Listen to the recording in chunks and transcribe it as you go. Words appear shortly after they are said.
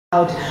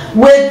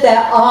with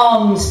their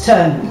arms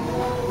turned.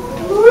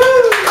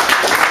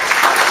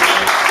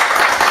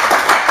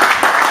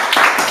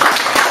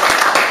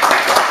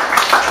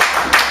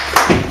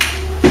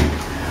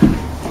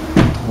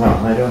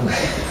 Well,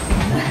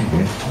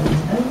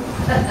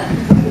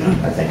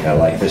 I think I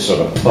like this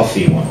sort of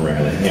puffy one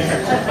really. Here,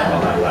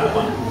 I'll have that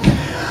one.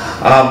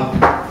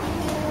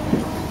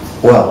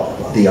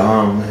 Well, the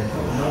arm,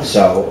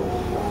 so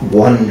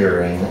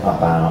wondering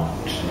about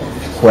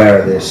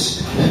where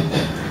this,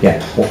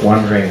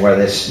 wondering where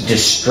this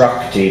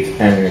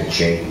destructive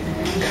energy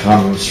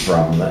comes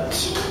from that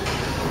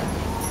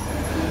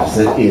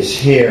is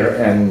here,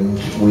 and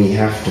we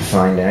have to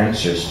find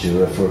answers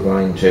to if we're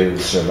going to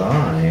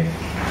survive.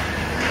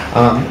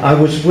 I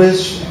was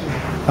with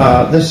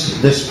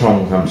this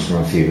poem comes from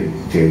a few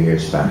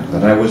years back,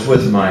 but I was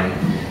with my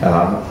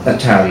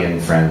Italian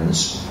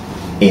friends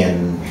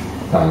in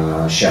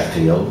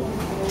Sheffield.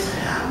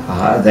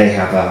 They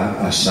have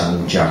a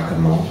son,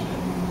 Giacomo.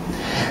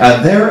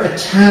 They're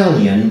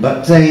Italian,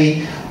 but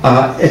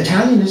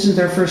Italian isn't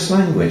their first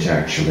language,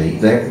 actually.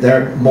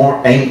 They're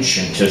more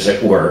ancient, as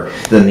it were,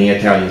 than the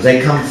Italians.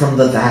 They come from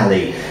the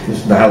valley.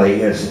 This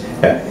valley is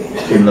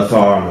in the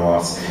far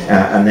north,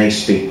 and they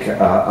speak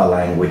a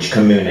language,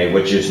 Comune,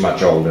 which is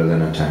much older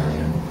than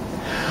Italian.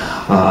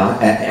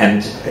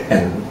 And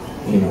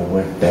you know,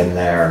 we've been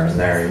there, and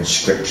their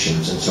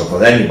inscriptions and so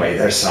forth. Anyway,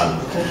 their son.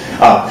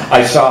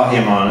 I saw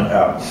him on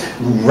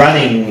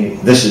running.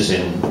 This is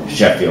in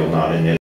Sheffield, not in